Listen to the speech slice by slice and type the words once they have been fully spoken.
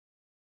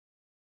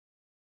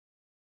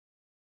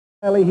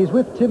He's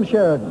with Tim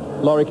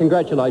Sheridan. Laurie,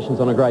 congratulations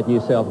on a great New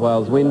South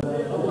Wales win.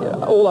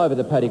 All over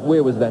the paddock,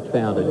 where was that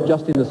founded?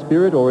 Just in the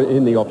spirit or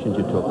in the options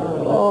you took?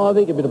 Oh, I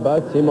think a bit of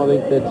both, Tim. I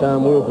think that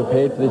we were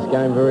prepared for this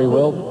game very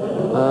well,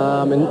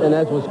 and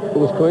as was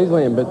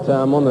Queensland. But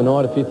on the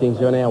night, a few things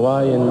went our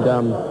way, and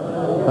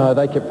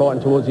they kept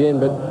fighting towards the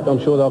end. But I'm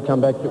sure they'll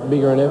come back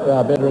bigger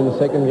and better in the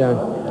second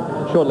game.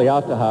 Shortly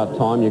after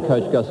half-time, your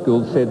coach Gus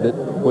Gould said that,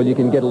 well, you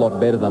can get a lot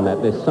better than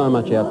that. There's so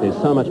much out there,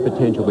 so much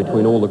potential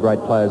between all the great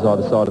players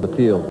either side of the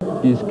field.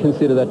 Do you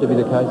consider that to be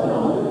the case?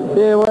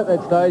 Yeah, well, at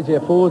that stage, our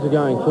forwards are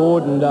going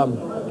forward, and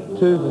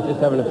Tooth was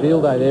just having a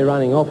field day there,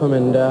 running off them,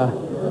 and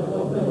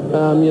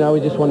we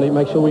just wanted to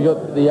make sure we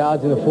got the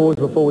yards in the forwards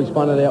before we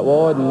spun it out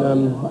wide,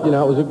 and it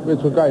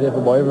was a great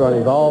effort by everyone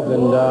involved,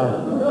 and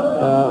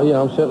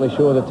I'm certainly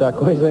sure that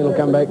Queensland will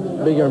come back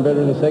bigger and better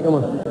in the second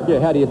one. Yeah,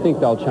 how do you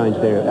think they'll change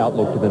their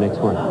outlook to the next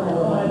one?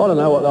 I don't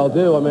know what they'll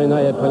do. I mean,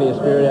 they had plenty of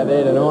spirit out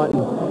there tonight, and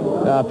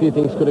a few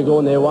things could have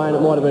gone their way, and it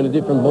might have been a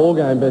different ball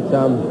game, but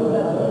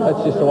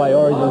that's just the way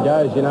Origin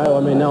goes, you know. I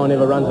mean, no one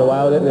ever runs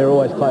away with it, and they're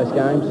always close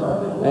games,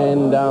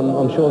 and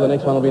I'm sure the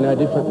next one will be no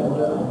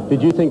different.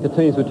 Did you think the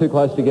teams were too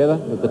close together,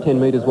 that the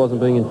 10 metres wasn't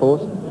being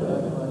enforced?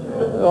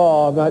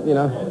 Oh, mate,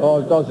 I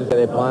was just out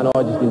there playing.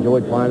 I just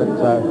enjoyed playing it,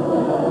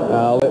 so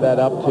I'll let that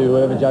up to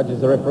whoever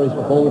judges the referee's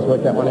performance,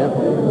 work that one out.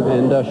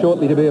 And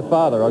shortly to be a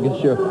father. I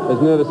guess you're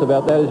as nervous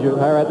about that as you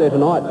are out there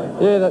tonight.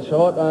 Yeah, that's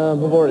right.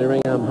 We've already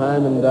ring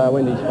home, and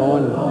Wendy's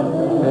fine,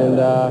 and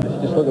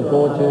just looking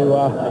forward to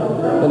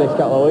the next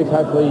couple of weeks.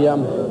 Hopefully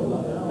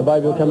the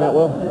baby will come out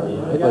well.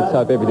 Let's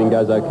hope everything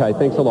goes okay.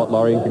 Thanks a lot,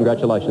 Laurie, and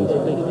congratulations.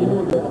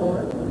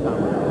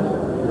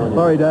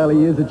 Laurie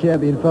Daley is a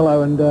champion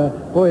fellow, and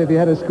boy, if he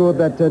had scored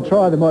that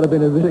try, there might have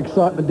been a bit of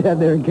excitement down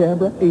there in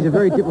Canberra. He's a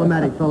very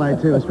diplomatic fellow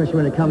too, especially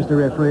when it comes to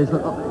referees.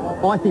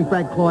 I think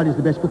Brad Clyde is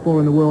the best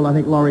footballer in the world. I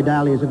think Laurie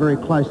Daley is a very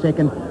close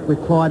second.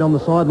 With Clyde on the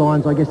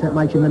sidelines, I guess that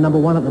makes him the number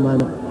one at the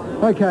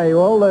moment. Okay,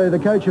 well, the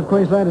coach of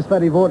Queensland is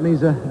Vautin.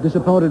 He's a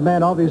disappointed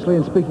man, obviously,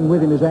 and speaking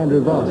with him is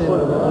Andrew Voss.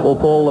 Well,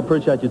 Paul,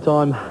 appreciate your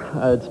time.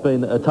 It's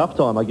been a tough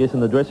time, I guess, in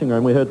the dressing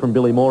room. We heard from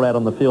Billy Moore out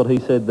on the field. He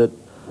said that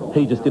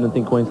he just didn't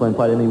think Queensland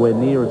played anywhere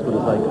near as good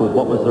as they could.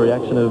 What was the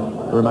reaction of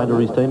the remainder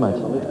of his teammates?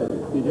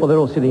 Well, they're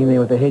all sitting in there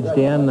with their heads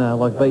down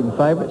like beaten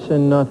favourites,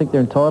 and I think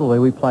they're entitled.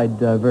 We played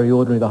very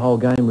ordinary the whole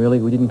game, really.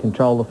 We didn't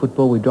control the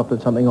football. We dropped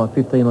it something like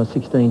 15 or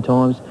 16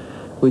 times.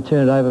 We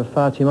turned it over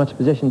far too much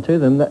possession to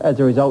them. As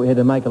a result, we had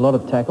to make a lot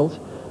of tackles.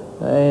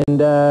 And,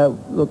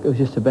 look, it was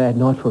just a bad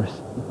night for us.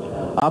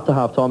 After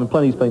half-time, and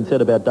plenty's been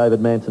said about David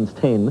Manson's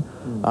 10,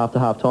 after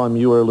half-time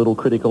you were a little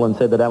critical and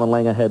said that Alan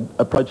Langer had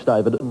approached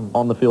David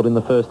on the field in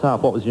the first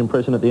half. What was your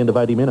impression at the end of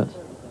 80 minutes?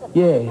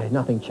 Yeah,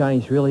 nothing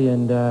changed, really,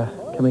 and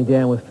coming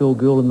down with Phil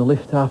Gould in the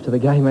lift after the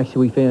game,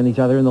 actually we found each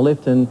other in the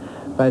lift and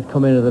both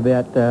commented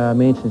about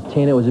Manson's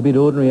 10. It was a bit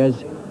ordinary,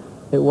 as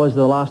it was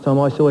the last time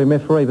I saw him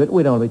referee, but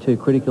we don't want to be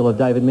too critical of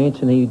David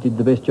Manson. He did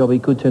the best job he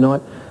could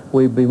tonight.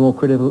 We'd be more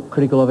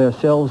critical of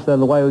ourselves than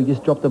the way we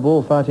just dropped the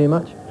ball far too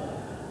much.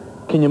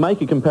 Can you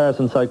make a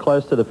comparison so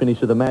close to the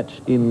finish of the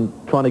match in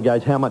trying to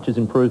gauge how much is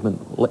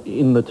improvement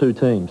in the two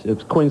teams?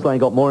 Has Queensland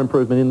got more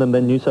improvement in them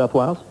than New South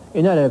Wales?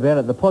 You no doubt about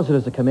it. The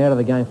positives that come out of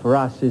the game for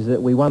us is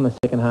that we won the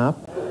second half,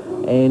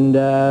 and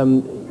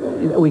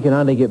we can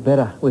only get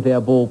better with our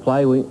ball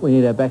play. We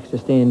need our backs to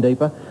stand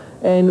deeper.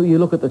 And you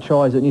look at the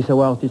tries that New South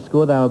Wales did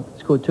score. They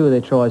scored 2 of their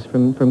tries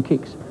from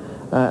kicks.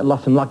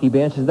 Lost some lucky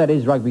bounces. That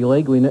is rugby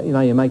league.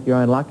 You make your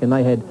own luck, and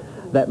they had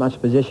that much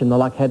possession. The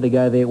luck had to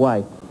go their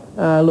way.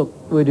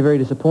 Look, we're very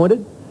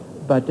disappointed,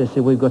 but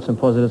we've got some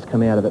positives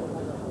come out of it.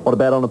 What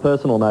about on a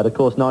personal note? Of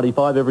course,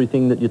 95,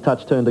 everything that you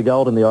touched turned to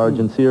gold in the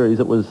Origin series.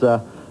 It was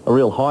a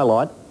real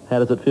highlight. How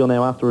does it feel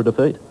now after a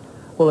defeat?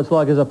 Well, it's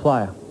like as a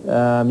player.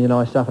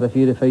 I suffered a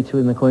few defeats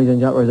in the Queensland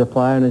jumper as a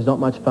player, and it's not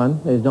much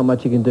fun. There's not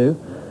much you can do,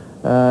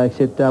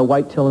 except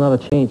wait till another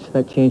chance.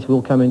 That chance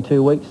will come in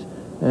 2 weeks,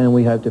 and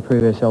we hope to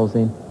prove ourselves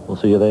then. We'll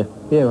see you there.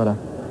 Yeah, righto.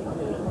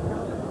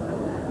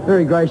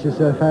 Very gracious,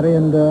 Fatty,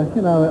 and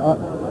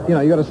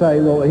you got to say,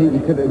 well, he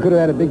could have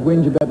had a big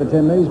whinge about the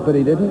 10 knees, but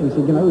he didn't. He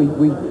said,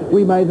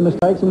 we made the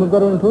mistakes and we've got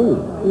to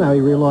improve. No, he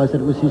realised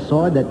that it was his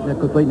side that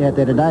got beaten out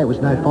there today. It was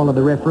no fault of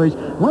the referees.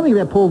 One thing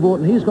about Paul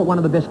Vautin, he's got one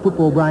of the best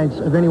football brains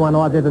of anyone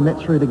I've ever met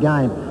through the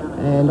game.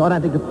 And I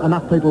don't think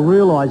enough people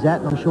realise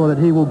that, and I'm sure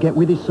that he will get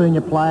with his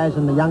senior players,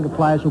 and the younger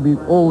players will be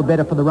all the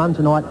better for the run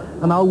tonight,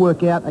 and they'll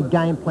work out a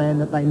game plan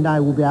that they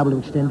know will be able to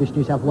extend this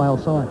New South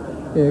Wales side.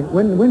 Yeah,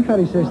 when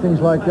Fatty says things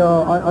like,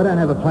 I don't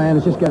have a plan,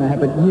 it's just going to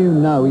happen, you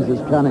know he's as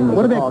cunning as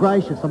What about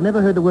gracious? I've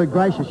never heard the word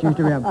gracious used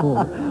around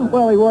Paul.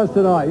 Well, he was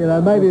tonight,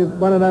 maybe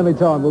one and only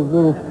time.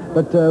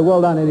 But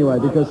well done anyway,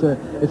 because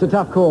it's a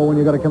tough call when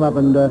you've got to come up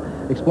and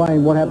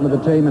explain what happened to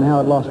the team and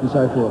how it lost and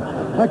so forth.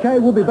 Okay,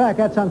 we'll be back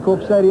at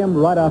Suncorp Stadium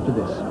right after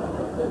this.